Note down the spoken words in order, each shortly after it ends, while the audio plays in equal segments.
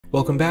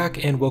Welcome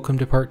back and welcome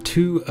to part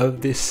 2 of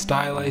this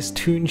stylized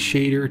Toon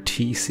shader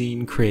tea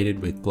scene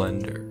created with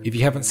Blender. If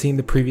you haven't seen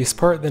the previous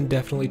part, then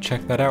definitely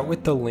check that out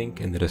with the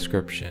link in the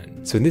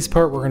description. So in this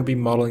part we're going to be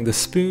modeling the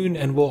spoon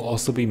and we'll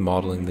also be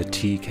modeling the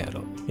tea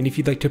kettle. And if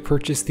you'd like to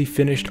purchase the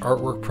finished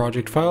artwork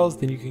project files,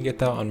 then you can get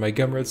that on my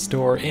Gumroad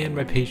store and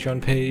my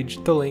Patreon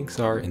page. The links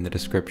are in the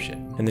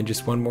description. And then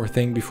just one more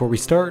thing before we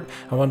start,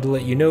 I wanted to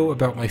let you know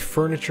about my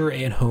furniture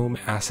and home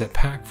asset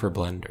pack for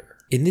Blender.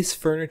 In this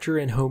furniture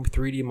and home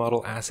 3D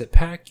model asset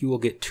pack, you will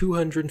get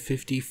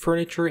 250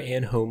 furniture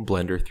and home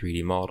Blender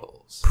 3D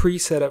models,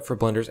 pre-set up for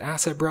Blender's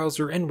asset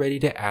browser and ready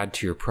to add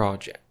to your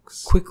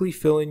projects. Quickly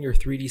fill in your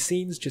 3D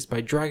scenes just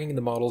by dragging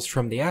the models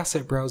from the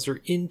asset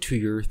browser into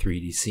your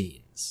 3D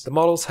scenes. The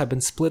models have been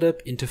split up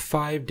into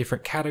 5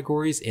 different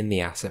categories in the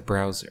asset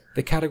browser.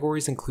 The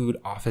categories include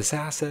office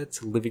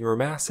assets, living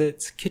room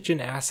assets,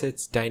 kitchen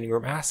assets, dining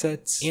room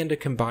assets, and a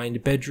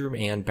combined bedroom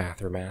and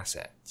bathroom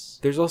asset.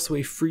 There's also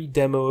a free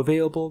demo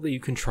available that you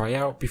can try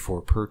out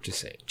before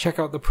purchasing. Check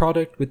out the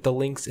product with the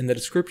links in the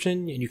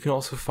description, and you can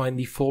also find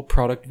the full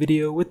product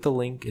video with the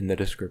link in the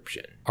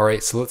description.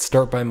 Alright, so let's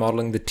start by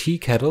modeling the tea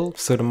kettle.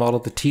 So to model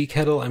the tea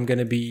kettle, I'm going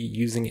to be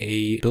using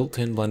a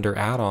built-in Blender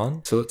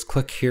add-on. So let's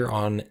click here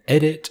on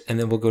Edit, and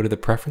then we'll go to the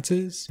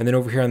Preferences. And then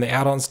over here on the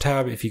Add-ons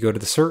tab, if you go to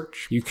the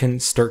search, you can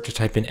start to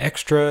type in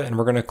Extra, and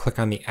we're going to click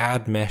on the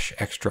Add Mesh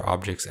Extra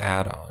Objects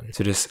add-on.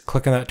 So just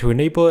click on that to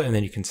enable it, and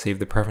then you can save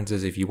the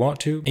preferences if you want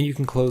to. And you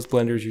can close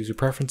Blender's user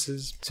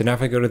preferences. So now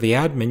if I go to the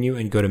add menu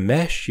and go to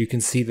mesh, you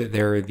can see that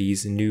there are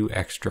these new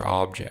extra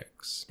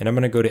objects. And I'm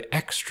going to go to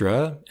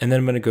extra, and then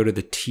I'm going to go to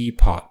the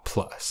teapot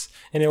plus,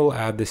 and it will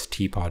add this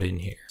teapot in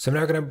here. So I'm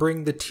now going to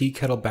bring the tea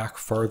kettle back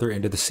farther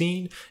into the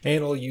scene,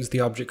 and I'll use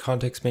the object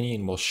context menu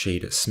and we'll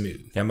shade it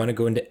smooth. Now I'm going to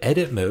go into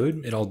edit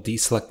mode and I'll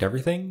deselect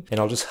everything, and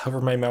I'll just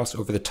hover my mouse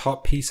over the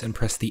top piece and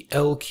press the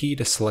L key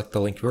to select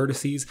the linked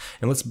vertices,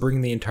 and let's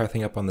bring the entire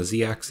thing up on the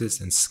Z axis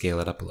and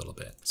scale it up a little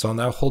bit. So I'll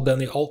now hold down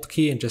the Alt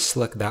key and just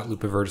select that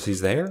loop of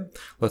vertices there.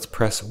 Let's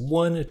press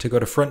 1 to go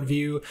to front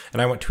view,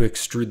 and I want to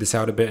extrude this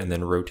out a bit and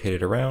then rotate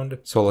it around.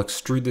 So I'll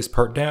extrude this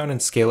part down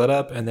and scale it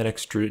up, and then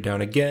extrude it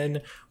down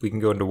again. We can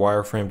go into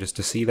wireframe just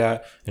to see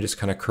that, and just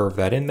kind of curve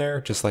that in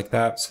there just like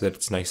that so that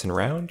it's nice and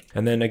round.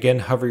 And then again,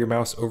 hover your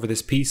mouse over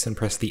this piece and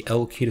press the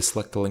L key to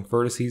select the linked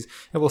vertices,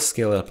 and we'll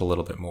scale it up a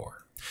little bit more.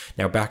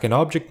 Now back in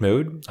object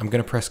mode, I'm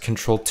going to press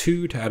Ctrl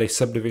 2 to add a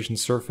subdivision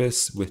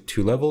surface with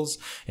 2 levels,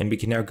 and we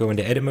can now go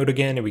into edit mode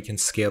again, and we can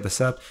scale this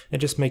up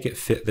and just make it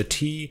fit the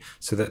tea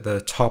so that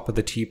the top of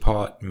the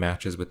teapot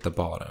matches with the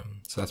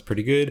bottom. So that's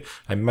pretty good.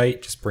 I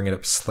might just bring it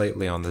up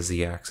slightly on the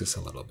Z axis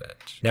a little bit.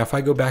 Now if I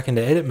go back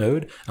into edit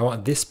mode, I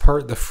want this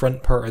part, the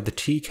front part of the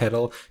tea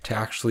kettle, to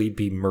actually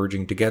be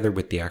merging together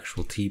with the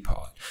actual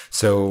teapot.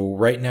 So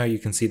right now you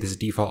can see this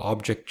default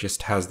object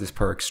just has this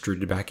part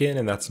extruded back in,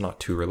 and that's not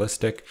too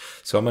realistic.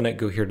 So I'm going to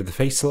go here to the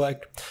face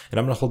select, and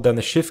I'm going to hold down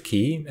the shift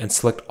key and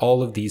select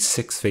all of these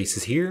 6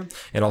 faces here,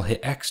 and I'll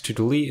hit X to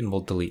delete, and we'll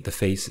delete the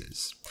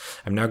faces.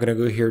 I'm now going to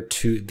go here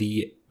to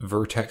the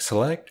vertex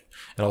select,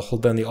 and I'll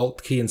hold down the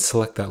Alt key and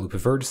select that loop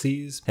of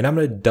vertices, and I'm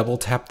going to double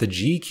tap the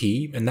G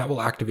key, and that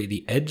will activate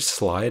the edge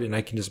slide, and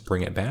I can just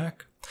bring it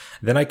back.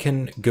 Then I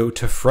can go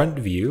to front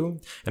view,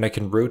 and I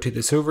can rotate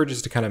this over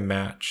just to kind of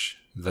match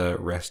the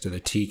rest of the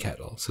tea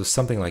kettle. So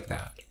something like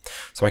that.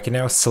 So I can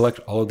now select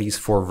all of these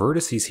 4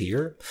 vertices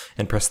here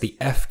and press the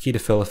F key to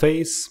fill a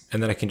face,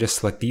 and then I can just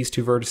select these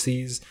 2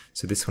 vertices,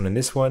 so this one and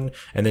this one,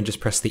 and then just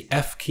press the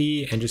F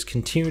key and just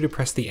continue to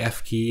press the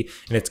F key,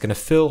 and it's going to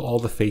fill all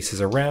the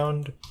faces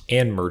around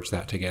and merge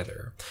that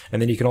together.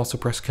 And then you can also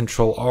press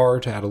Ctrl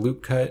R to add a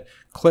loop cut,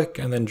 click,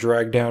 and then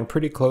drag down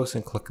pretty close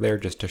and click there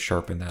just to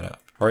sharpen that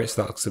up. Alright,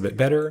 so that looks a bit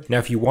better. Now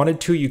if you wanted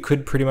to, you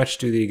could pretty much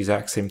do the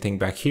exact same thing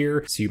back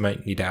here. So you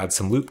might need to add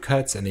some loop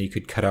cuts, and then you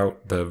could cut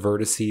out the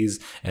vertices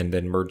and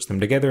then merge them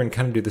together and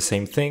kind of do the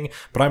same thing.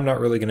 But I'm not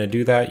really going to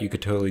do that. You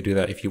could totally do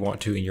that if you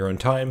want to in your own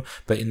time.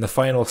 But in the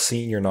final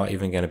scene, you're not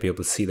even going to be able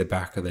to see the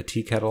back of the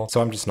tea kettle. So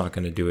I'm just not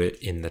going to do it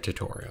in the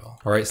tutorial.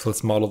 Alright, so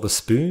let's model the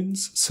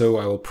spoons. So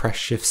I will press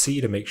Shift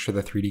C to make sure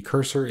the 3D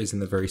cursor is in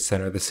the very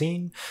center of the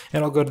scene.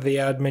 And I'll go to the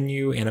add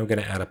menu, and I'm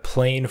going to add a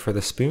plane for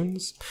the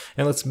spoons.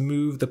 And let's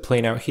move the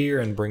plane out here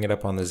and bring it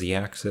up on the Z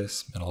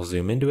axis, and I'll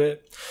zoom into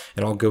it,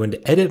 and I'll go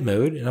into edit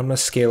mode, and I'm going to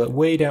scale it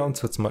way down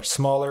so it's much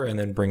smaller, and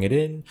then bring it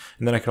in,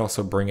 and then I can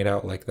also bring it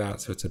out like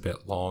that so it's a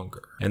bit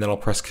longer. And then I'll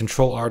press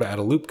Ctrl R to add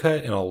a loop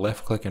cut, and I'll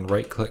left click and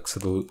right click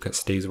so the loop cut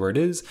stays where it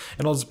is,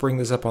 and I'll just bring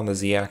this up on the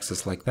Z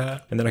axis like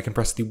that. And then I can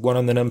press the 1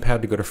 on the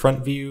numpad to go to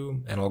front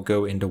view, and I'll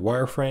go into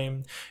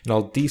wireframe, and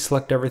I'll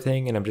deselect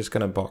everything, and I'm just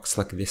going to box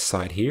select this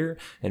side here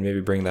and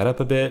maybe bring that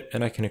up a bit,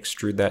 and I can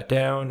extrude that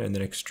down and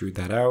then extrude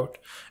that out,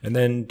 and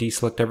then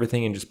deselect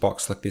everything and just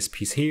box select this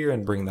piece here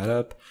and bring that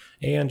up,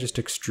 and just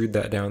extrude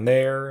that down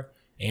there,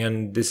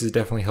 And this is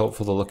definitely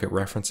helpful to look at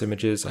reference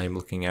images. I'm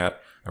looking at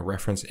a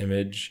reference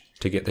image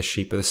to get the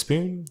shape of the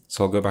spoon.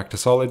 So I'll go back to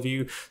solid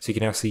view. So you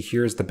can now see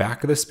here's the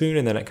back of the spoon,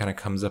 and then it kind of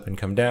comes up and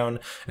come down.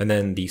 And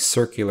then the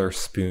circular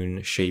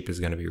spoon shape is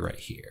going to be right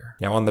here.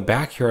 Now on the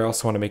back here, I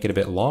also want to make it a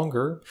bit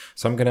longer.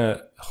 So I'm going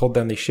to hold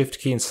down the shift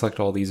key and select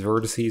all these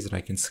vertices, and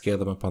I can scale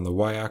them up on the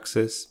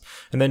y-axis.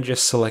 And then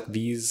just select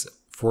these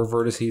 4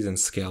 vertices and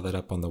scale that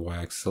up on the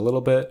y-axis a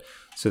little bit,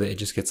 so that it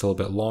just gets a little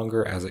bit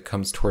longer as it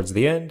comes towards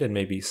the end, and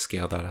maybe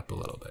scale that up a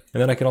little bit.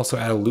 And then I can also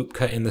add a loop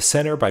cut in the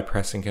center by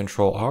pressing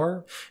Ctrl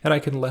R, and I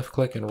can left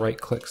click and right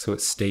click so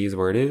it stays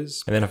where it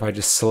is. And then if I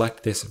just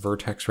select this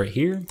vertex right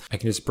here, I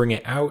can just bring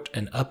it out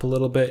and up a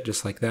little bit,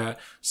 just like that,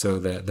 so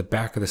that the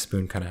back of the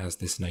spoon kind of has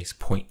this nice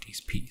pointy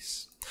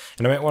piece.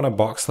 And I might want to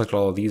box select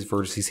all of these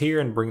vertices here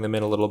and bring them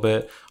in a little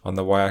bit on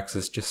the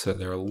y-axis just so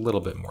they're a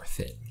little bit more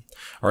thin.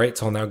 Alright,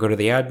 so I'll now go to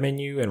the add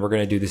menu, and we're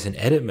going to do this in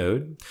edit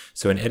mode.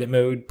 So in edit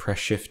mode, press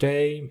Shift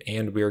A,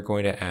 and we are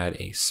going to add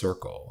a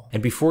circle.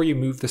 And before you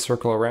move the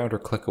circle around or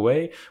click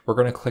away, we're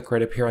going to click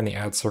right up here on the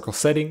add circle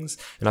settings.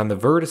 And on the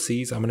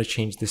vertices, I'm going to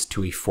change this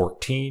to a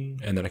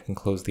 14, and then I can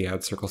close the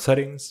add circle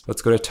settings.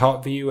 Let's go to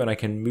top view, and I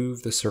can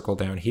move the circle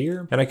down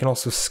here. And I can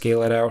also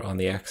scale it out on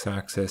the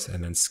x-axis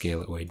and then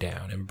scale it way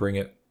down and bring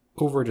it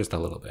over just a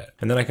little bit.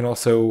 And then I can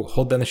also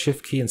hold down the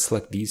shift key and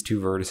select these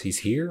 2 vertices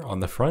here on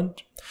the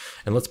front.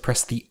 And let's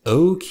press the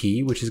O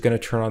key, which is going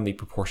to turn on the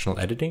proportional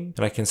editing.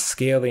 And I can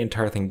scale the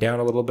entire thing down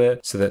a little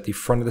bit so that the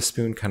front of the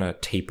spoon kind of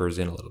tapers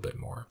in a little bit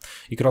more.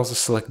 You could also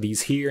select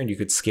these here, and you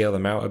could scale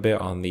them out a bit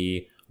on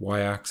the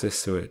y-axis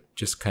so it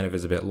just kind of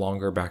is a bit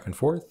longer back and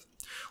forth.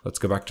 Let's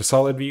go back to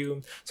solid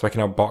view. So I can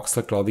now box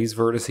select all these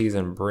vertices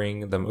and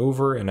bring them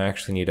over, and I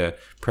actually need to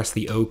press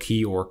the O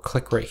key or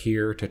click right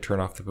here to turn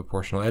off the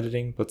proportional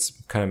editing.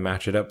 Let's kind of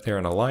match it up there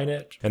and align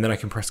it. And then I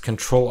can press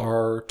Ctrl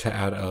R to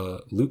add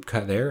a loop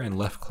cut there, and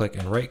left click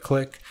and right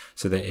click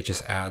so that it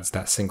just adds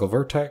that single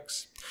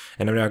vertex.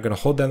 And I'm now going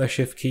to hold down the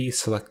shift key,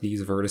 select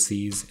these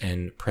vertices,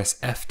 and press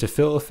F to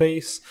fill a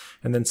face,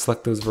 and then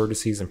select those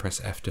vertices and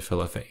press F to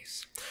fill a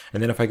face.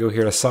 And then if I go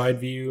here to side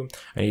view,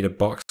 I need to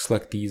box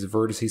select these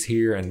vertices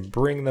here and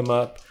bring them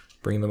up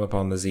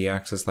on the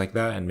z-axis like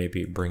that, and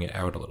maybe bring it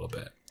out a little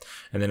bit.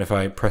 And then if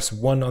I press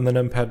 1 on the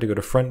numpad to go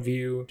to front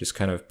view, just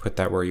kind of put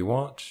that where you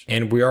want.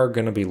 And we are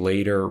going to be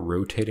later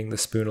rotating the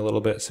spoon a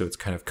little bit, so it's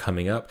kind of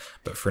coming up,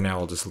 but for now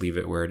I'll just leave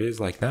it where it is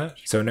like that.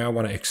 So now I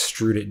want to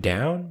extrude it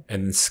down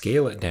and then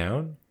scale it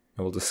down.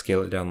 And we'll just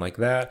scale it down like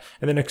that,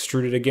 and then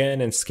extrude it again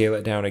and scale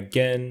it down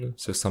again,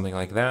 so something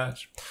like that.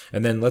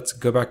 And then let's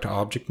go back to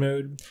object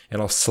mode,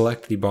 and I'll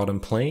select the bottom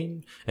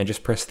plane and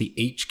just press the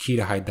H key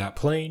to hide that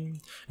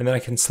plane. And then I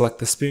can select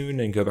the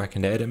spoon and go back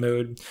into edit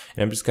mode,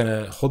 and I'm just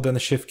gonna hold down the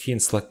shift key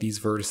and select these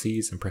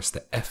vertices and press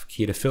the F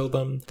key to fill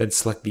them, then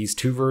select these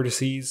 2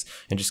 vertices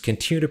and just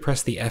continue to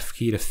press the F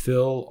key to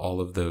fill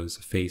all of those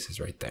faces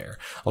right there.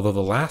 Although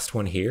the last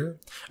one here,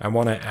 I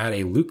want to add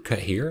a loop cut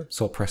here,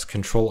 so I'll press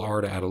Ctrl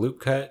R to add a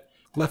loop cut,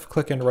 left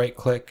click and right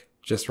click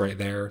just right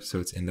there so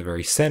it's in the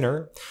very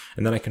center,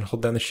 and then I can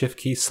hold down the shift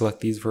key,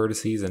 select these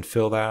vertices and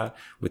fill that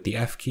with the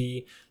F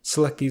key,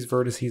 select these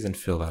vertices and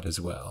fill that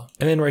as well.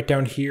 And then right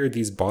down here,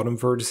 these bottom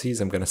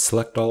vertices, I'm going to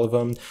select all of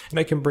them, and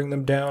I can bring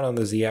them down on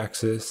the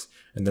z-axis,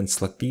 and then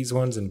select these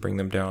ones and bring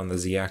them down on the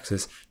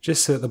z-axis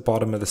just so that the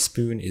bottom of the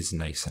spoon is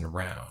nice and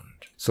round.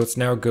 So let's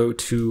now go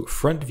to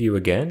front view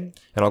again,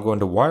 and I'll go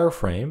into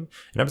wireframe,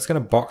 and I'm just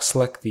going to box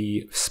select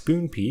the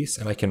spoon piece,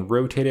 and I can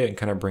rotate it and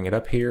kind of bring it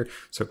up here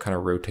so it kind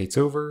of rotates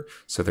over.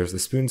 So there's the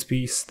spoons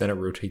piece, then it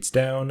rotates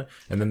down,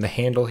 and then the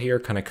handle here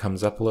kind of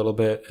comes up a little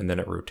bit, and then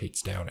it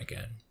rotates down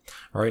again.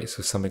 Alright,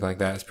 so something like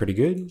that is pretty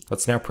good.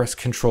 Let's now press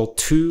Ctrl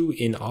 2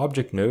 in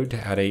object mode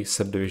to add a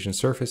subdivision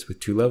surface with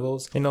 2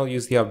 levels, and I'll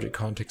use the object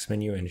context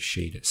menu and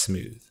shade it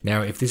smooth.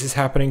 Now, if this is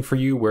happening for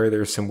you where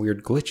there's some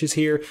weird glitches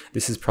here,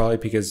 this is probably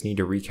because you need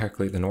to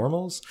recalculate the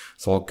normals.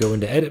 So I'll go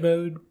into edit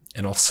mode,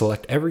 and I'll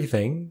select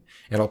everything,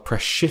 and I'll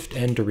press Shift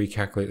N to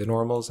recalculate the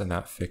normals, and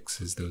that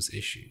fixes those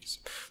issues.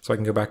 So I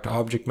can go back to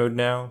object mode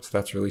now, so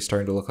that's really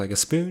starting to look like a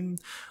spoon.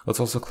 Let's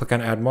also click on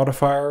Add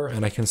Modifier,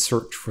 and I can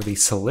search for the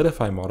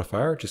Solidify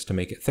modifier just to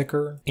make it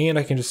thicker, and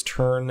I can just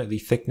turn the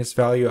thickness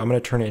value. I'm going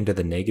to turn it into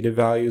the negative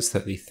value so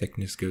that the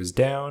thickness goes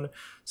down,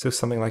 so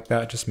something like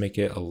that, just make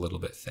it a little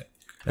bit thick.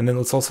 And then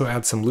let's also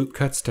add some loop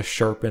cuts to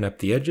sharpen up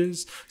the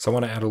edges. So I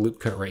want to add a loop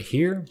cut right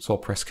here. So I'll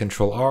press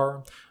Ctrl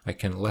R. I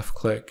can left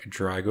click,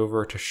 drag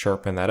over to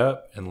sharpen that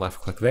up, and left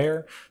click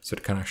there. So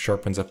it kind of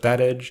sharpens up that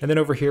edge. And then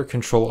over here,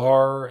 Ctrl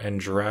R and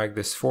drag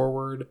this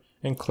forward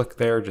and click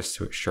there just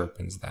so it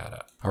sharpens that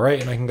up. All right,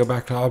 and I can go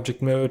back to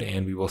object mode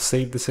and we will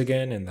save this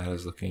again, and that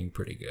is looking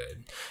pretty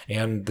good.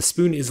 And the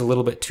spoon is a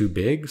little bit too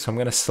big, so I'm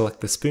going to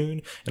select the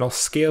spoon and I'll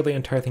scale the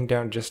entire thing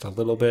down just a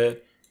little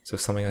bit. So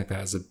something like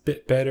that is a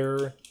bit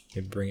better.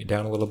 Maybe bring it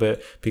down a little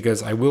bit,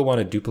 because I will want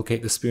to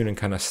duplicate the spoon and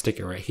kind of stick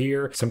it right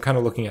here. So I'm kind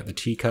of looking at the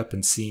teacup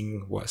and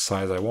seeing what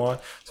size I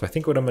want. So I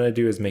think what I'm going to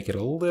do is make it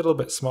a little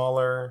bit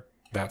smaller,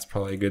 That's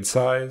probably a good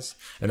size.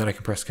 And then I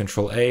can press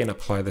Control A and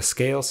apply the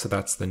scale, so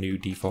that's the new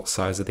default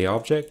size of the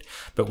object.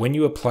 But when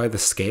you apply the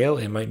scale,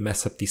 it might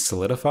mess up the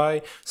solidify,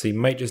 so you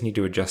might just need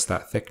to adjust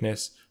that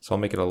thickness. So I'll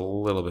make it a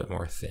little bit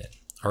more thin.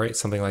 All right,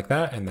 something like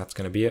that, and that's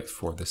going to be it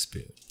for the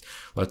spoon.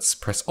 Let's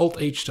press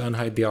Alt-H to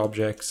unhide the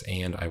objects,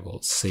 and I will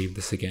save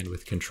this again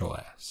with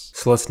Control-S.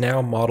 So let's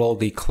now model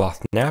the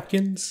cloth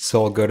napkins.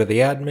 So I'll go to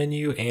the Add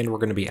menu, and we're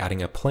going to be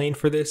adding a plane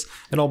for this,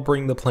 and I'll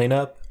bring the plane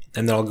up,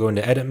 and then I'll go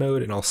into edit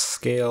mode and I'll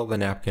scale the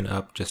napkin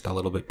up just a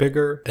little bit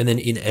bigger. And then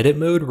in edit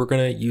mode, we're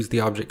going to use the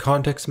object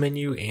context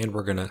menu and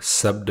we're going to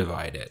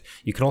subdivide it.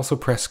 You can also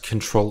press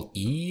Control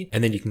E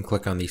and then you can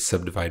click on the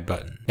subdivide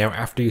button. Now,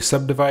 after you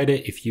subdivide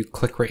it, if you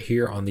click right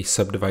here on the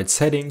subdivide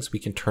settings, we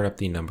can turn up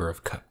the number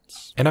of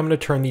cuts. And I'm going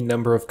to turn the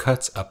number of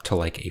cuts up to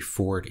like a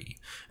 40.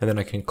 And then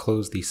I can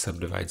close the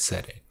subdivide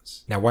settings.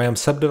 Now, why I'm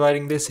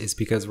subdividing this is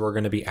because we're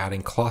going to be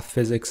adding cloth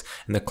physics,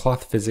 and the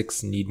cloth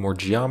physics need more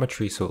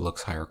geometry so it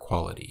looks higher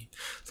quality.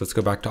 So let's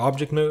go back to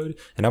object mode,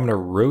 and I'm going to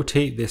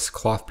rotate this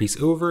cloth piece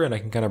over, and I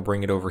can kind of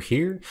bring it over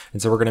here.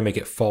 And so we're going to make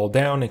it fall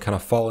down and kind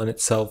of fall in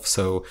itself,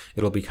 so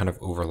it'll be kind of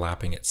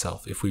overlapping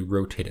itself if we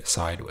rotate it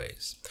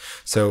sideways.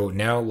 So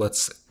now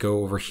let's go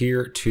over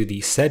here to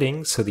the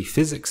settings, so the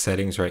physics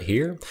settings right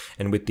here,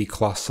 and with the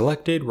cloth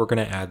selected, we're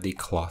going to add the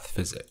cloth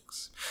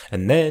physics.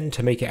 And then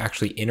to make it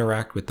actually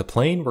interact with the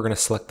plane, we're going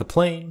to select the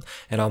plane,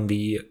 and on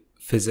the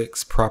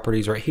physics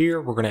properties right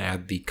here, we're going to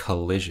add the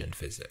collision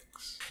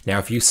physics. Now,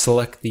 if you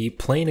select the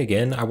plane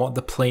again, I want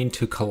the plane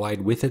to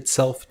collide with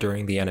itself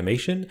during the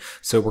animation.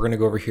 So we're going to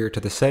go over here to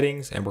the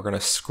settings and we're going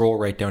to scroll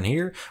right down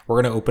here.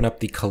 We're going to open up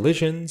the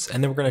collisions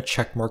and then we're going to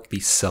check mark the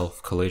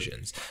self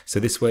collisions.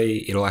 So this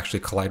way it'll actually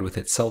collide with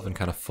itself and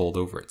kind of fold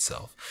over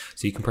itself.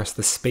 So you can press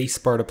the space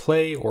bar to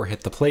play or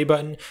hit the play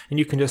button and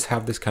you can just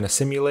have this kind of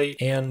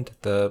simulate and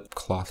the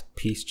cloth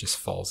piece just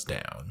falls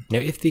down. Now,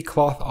 if the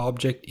cloth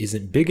object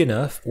isn't big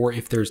enough or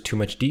if there's too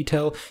much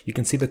detail, you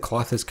can see the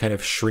cloth is kind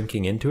of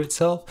shrinking into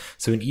itself.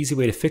 So an easy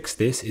way to fix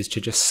this is to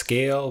just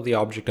scale the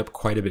object up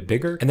quite a bit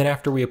bigger. And then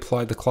after we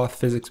apply the cloth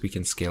physics, we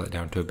can scale it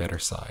down to a better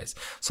size.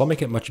 So I'll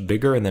make it much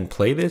bigger and then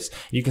play this.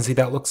 You can see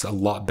that looks a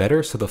lot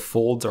better. So the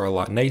folds are a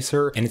lot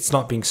nicer and it's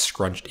not being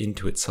scrunched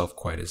into itself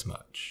quite as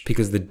much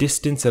because the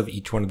distance of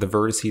each one of the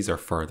vertices are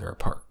farther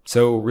apart.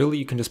 So really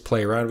you can just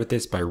play around with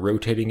this by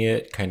rotating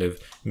it, kind of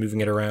moving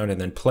it around and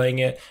then playing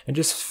it and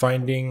just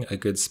finding a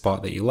good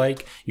spot that you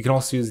like. You can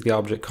also use the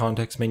object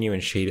context menu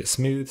and shade it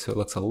smooth so it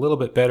looks a little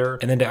bit better.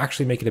 And then to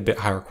actually make it a bit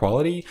higher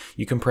quality,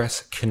 you can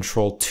press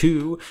Control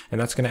 2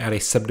 and that's going to add a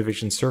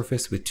subdivision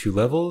surface with 2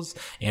 levels.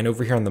 And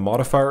over here on the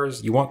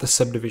modifiers, you want the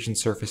subdivision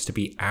surface to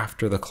be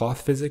after the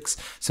cloth physics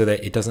so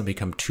that it doesn't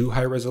become too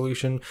high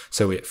resolution.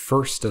 So it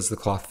first does the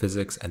cloth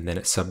physics and then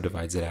it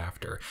subdivides it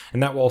after.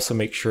 And that will also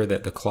make sure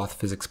that the cloth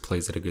physics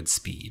plays at a good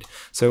speed.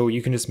 So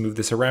you can just move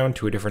this around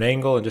to a different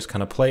angle and just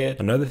kind of play it.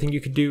 Another thing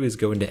you could do is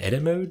go into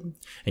edit mode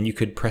and you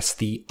could press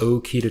the O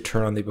key to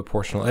turn on the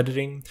proportional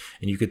editing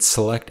and you could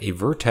select a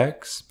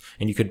vertex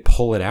and you could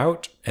pull it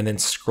out and then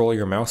scroll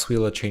your mouse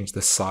wheel to change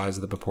the size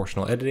of the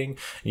proportional editing.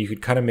 And you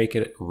could kind of make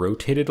it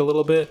rotated a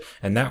little bit.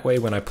 And that way,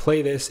 when I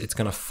play this, it's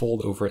going to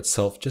fold over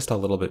itself just a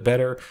little bit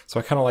better. So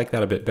I kind of like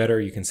that a bit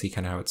better. You can see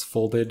kind of how it's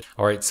folded.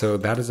 All right, so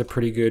that is a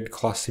pretty good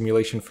cloth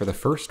simulation for the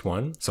first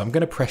one. So I'm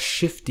going to press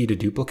Shift D to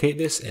duplicate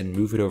this and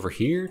move it over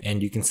here.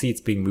 And you can see it's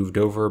being moved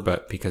over,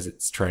 but because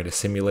it's trying to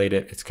simulate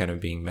it, it's kind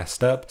of being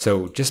messed up.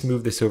 So just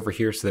move this over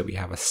here so that we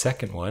have a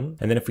second one.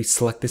 And then if we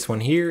select this one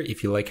here,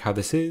 if you like how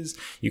this is,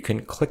 you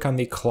can click on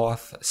the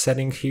cloth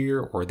settings here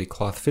or the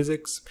cloth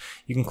physics.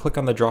 You can click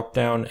on the drop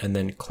down and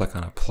then click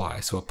on apply.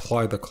 So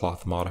apply the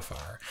cloth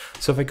modifier.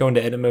 So if I go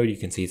into edit mode, you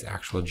can see it's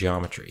actual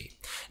geometry.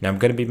 Now I'm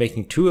going to be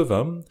making 2 of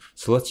them.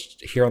 So let's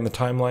here on the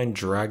timeline,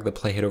 drag the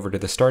playhead over to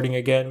the starting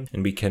again,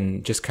 and we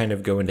can just kind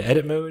of go into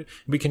edit mode.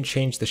 We can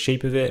change the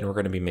shape of it and we're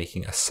going to be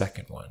making a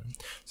second one.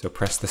 So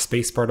press the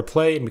space bar to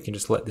play and we can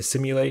just let this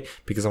simulate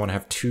because I want to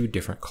have 2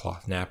 different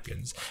cloth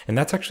napkins. And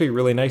that's actually a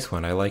really nice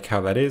one. I like how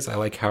that is. I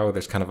like how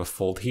there's kind of a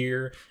fold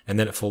here and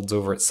then it folds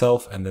over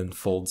itself and then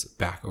folds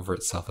back over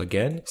itself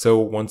again. So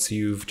once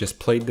you've just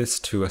played this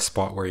to a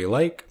spot where you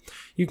like,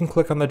 you can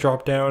click on the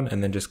drop down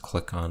and then just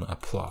click on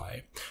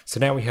apply. So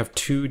now we have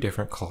 2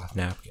 different cloth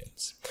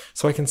napkins.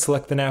 So I can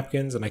select the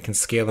napkins and I can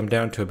scale them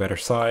down to a better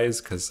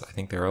size because I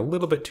think they're a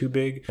little bit too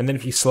big. And then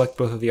if you select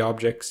both of the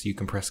objects, you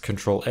can press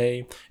Control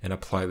A and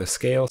apply the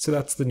scale. So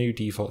that's the new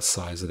default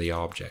size of the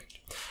object.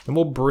 And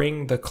we'll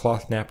bring the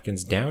cloth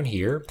napkins down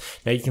here.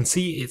 Now you can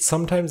see it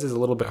sometimes is a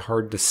little bit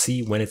hard to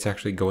see when it's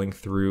actually going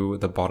through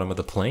the bottom of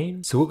the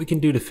plane. So what we can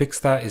do to fix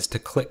that is to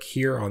click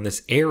here on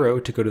this arrow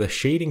to go to the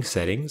shading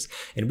settings,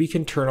 and we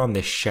can turn on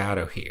this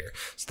shadow here.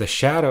 So the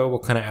shadow will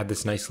kind of add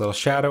this nice little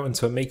shadow, and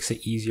so it makes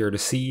it easier to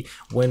see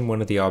when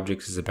one of the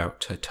objects is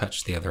about to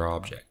touch the other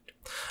object.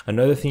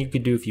 Another thing you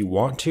could do if you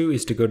want to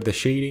is to go to the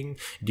shading.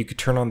 You could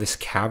turn on this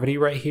cavity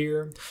right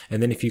here,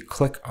 and then if you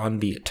click on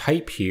the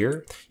type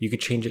here, you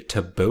could change it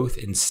to both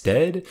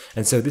instead.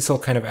 And so this will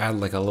kind of add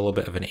like a little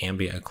bit of an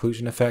ambient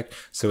occlusion effect,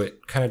 so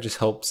it kind of just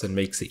helps and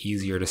makes it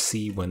easier to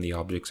see when the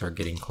objects are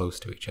getting close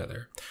to each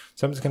other.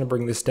 So I'm just going to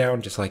bring this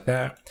down just like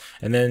that.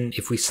 And then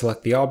if we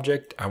select the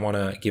object, I want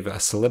to give it a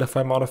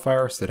solidify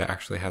modifier so that it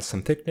actually has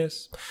some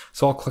thickness.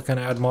 So I'll click on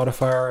add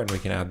modifier, and we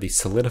can add the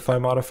solidify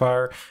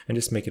modifier and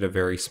just make it a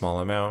very small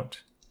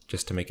amount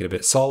just to make it a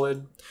bit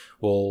solid.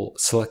 We'll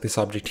select this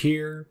object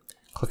here,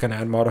 click on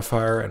add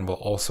modifier, and we'll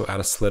also add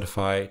a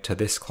solidify to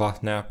this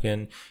cloth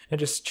napkin and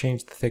just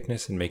change the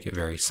thickness and make it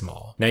very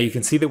small. Now you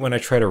can see that when I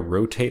try to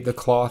rotate the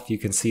cloth, you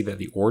can see that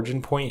the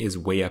origin point is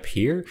way up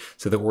here.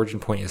 So the origin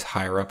point is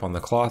higher up on the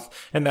cloth,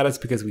 and that is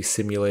because we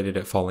simulated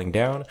it falling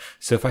down.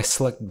 So if I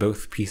select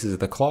both pieces of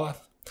the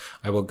cloth,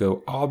 I will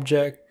go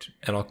object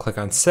and I'll click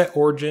on set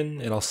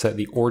origin, and I'll set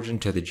the origin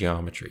to the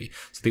geometry.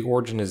 So the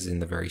origin is in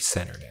the very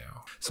center now.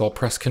 So I'll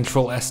press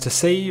Ctrl S to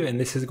save, and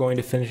this is going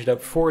to finish it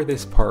up for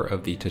this part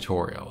of the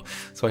tutorial.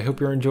 So I hope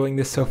you're enjoying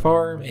this so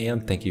far,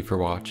 and thank you for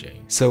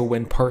watching. So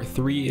when part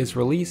 3 is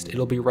released,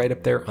 it'll be right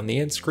up there on the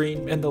end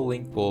screen, and the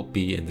link will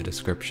be in the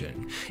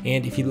description.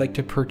 And if you'd like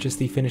to purchase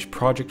the finished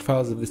project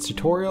files of this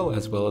tutorial,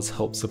 as well as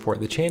help support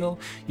the channel,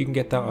 you can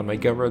get that on my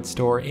Gumroad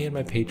store and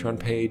my Patreon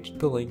page.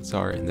 The links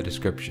are in the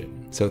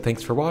description. So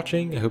thanks for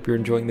watching, I hope you're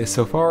enjoying this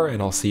so far,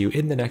 and I'll see you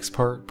in the next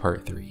part,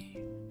 part 3.